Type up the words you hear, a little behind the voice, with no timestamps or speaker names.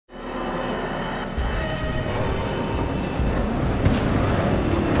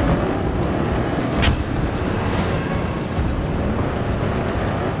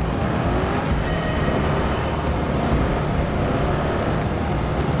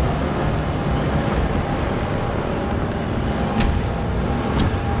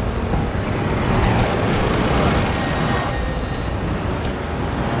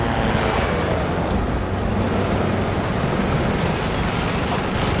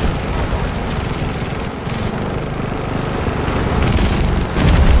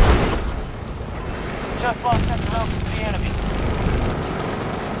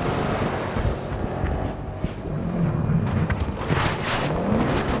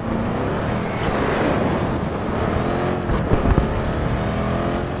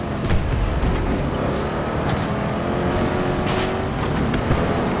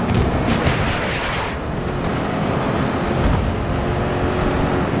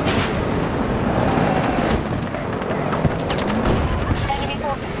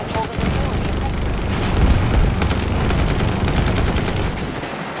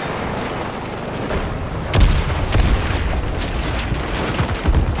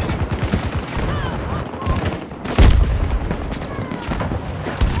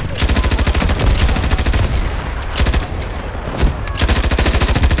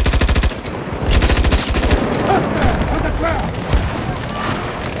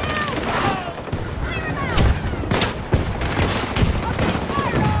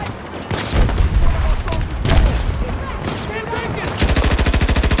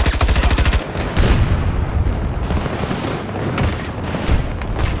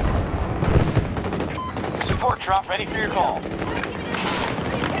drop ready for your call.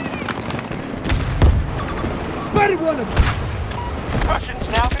 Spotted one of them! Russians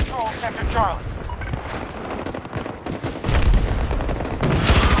now control Sector Charlie.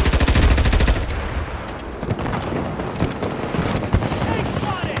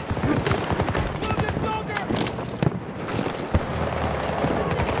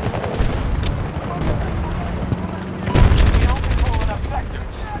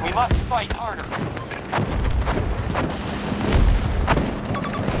 Fight harder.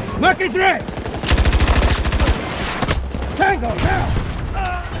 Marking threat! Tango, now!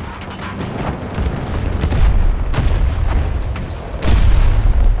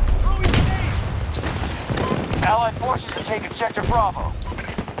 Allied forces have taken Sector Bravo.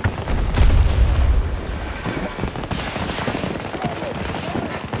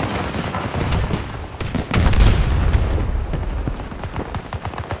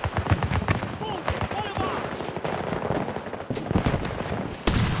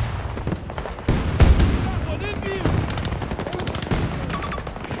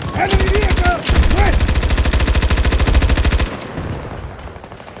 Enemy vehicle! West!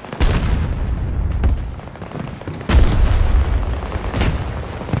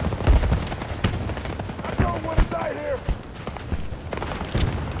 I don't want to die here!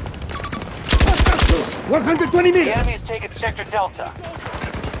 120 meters! The enemy has taken Sector Delta.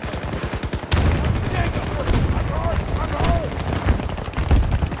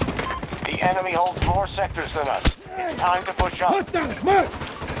 The enemy holds more sectors than us. It's time to push up. Hostile! Mark!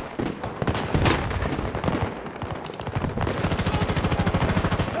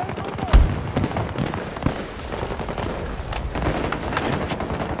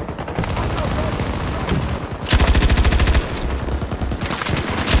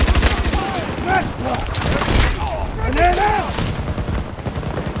 And then out!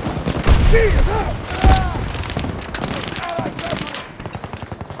 Jesus!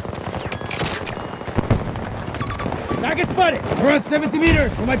 Target spotted! Around 70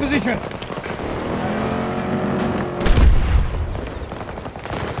 meters from my position.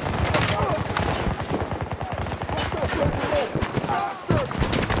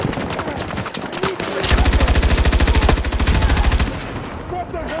 What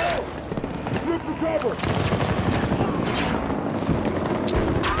the hell? Look for cover!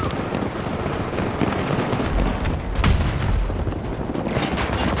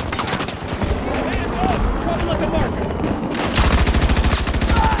 Trouble at the mark!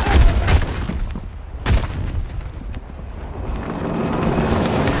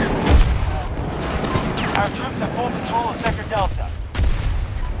 Our troops have full control of Sector Delta.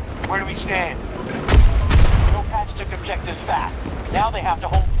 Where do we stand? No patch took objectives fast. Now they have to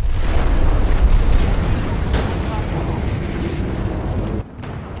hold.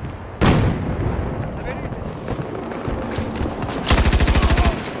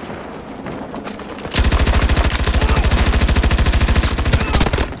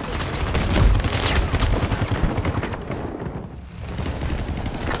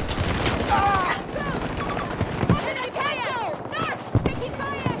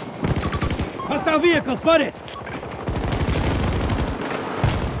 Hostile vehicle spotted!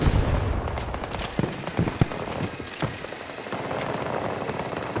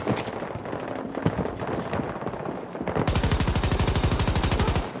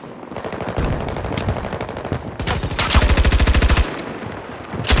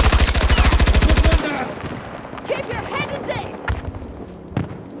 Keep your head in this!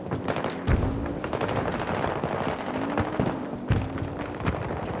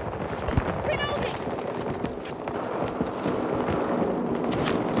 Reloading!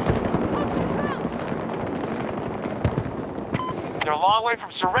 They're a long way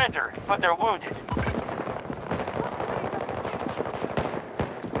from surrender, but they're wounded.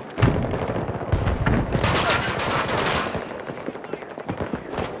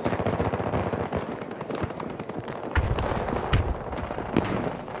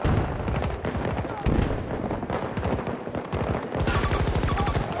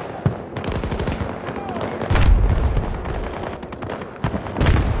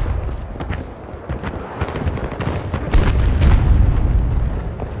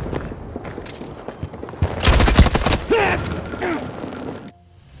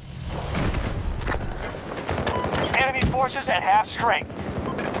 Enemy forces at half strength.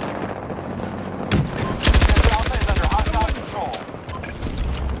 Delta is under hostile control.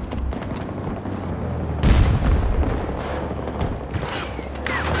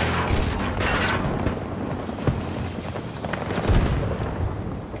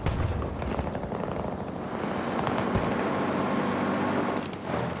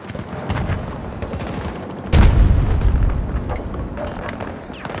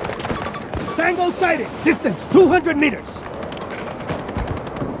 Bravo sighted! Distance 200 meters! They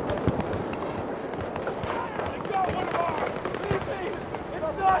got one of ours! Leave me!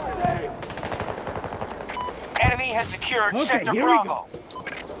 It's not safe! Enemy has secured Okay, Sector here we go. Bravo.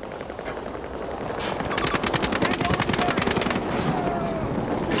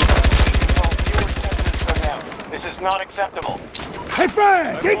 Fewer citizens for them. This is not acceptable. Hey,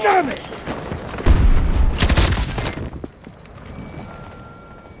 Frank! Get on me!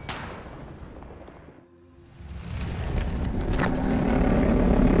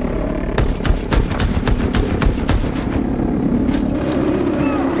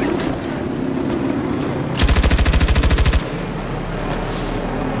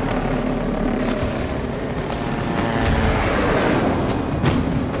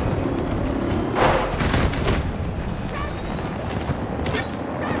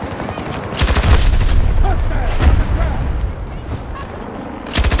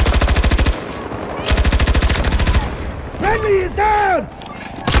 Friendly is down!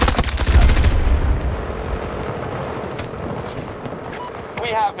 We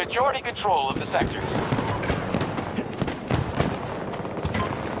have majority control of the sectors.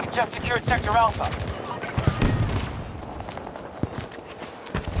 We just secured Sector Alpha.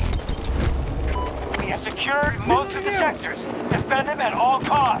 We have secured most of the sectors. Defend them at all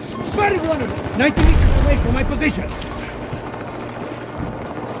costs. Spotted one of them! 90 meters away from my position.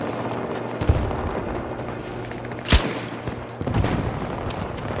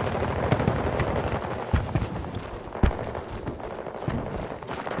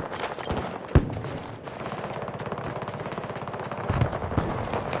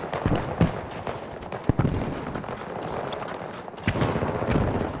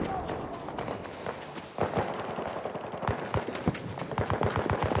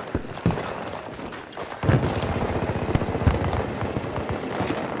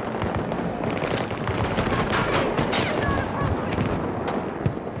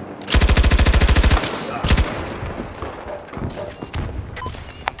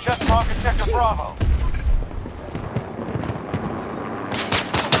 Just conquered Sector Bravo.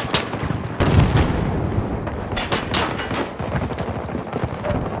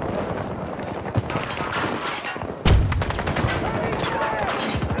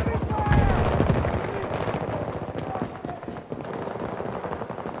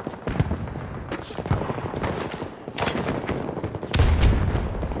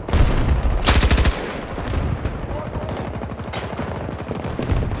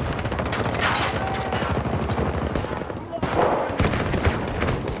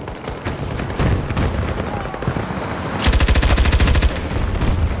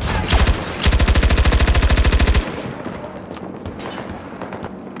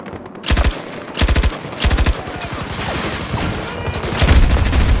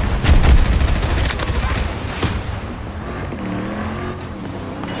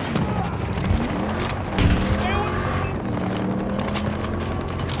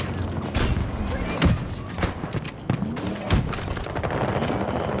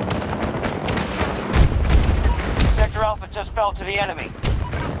 Sector Alpha just fell to the enemy.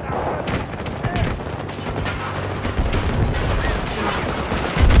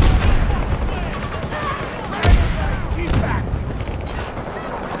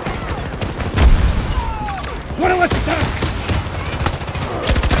 What a let's start!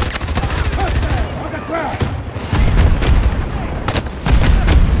 Hostile on the ground!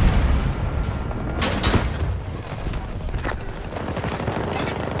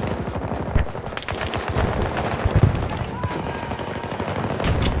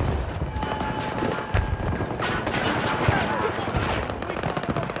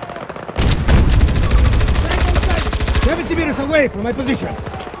 Meters away from my position. Enemy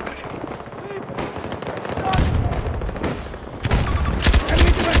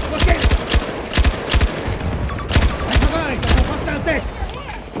direct located. Advised of a hostile deck.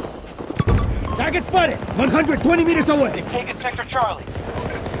 Target spotted. 120 meters away. They've taken Sector Charlie.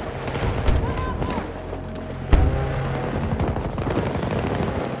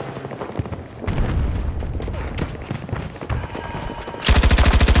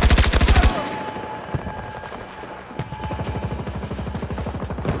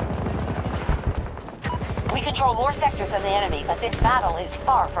 We control more sectors than the enemy, but this battle is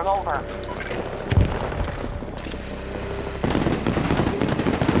far from over.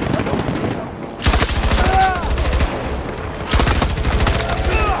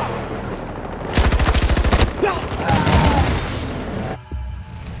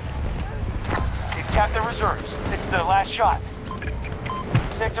 They've tapped their reserves. This is their last shot.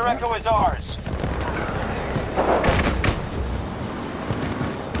 Sector Echo is ours.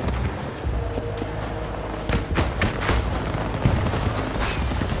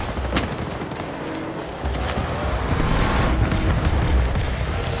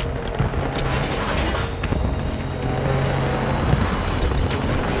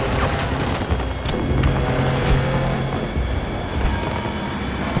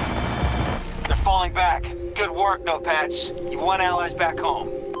 back. Good work, Notepats. You've won allies back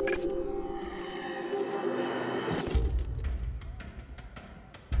home.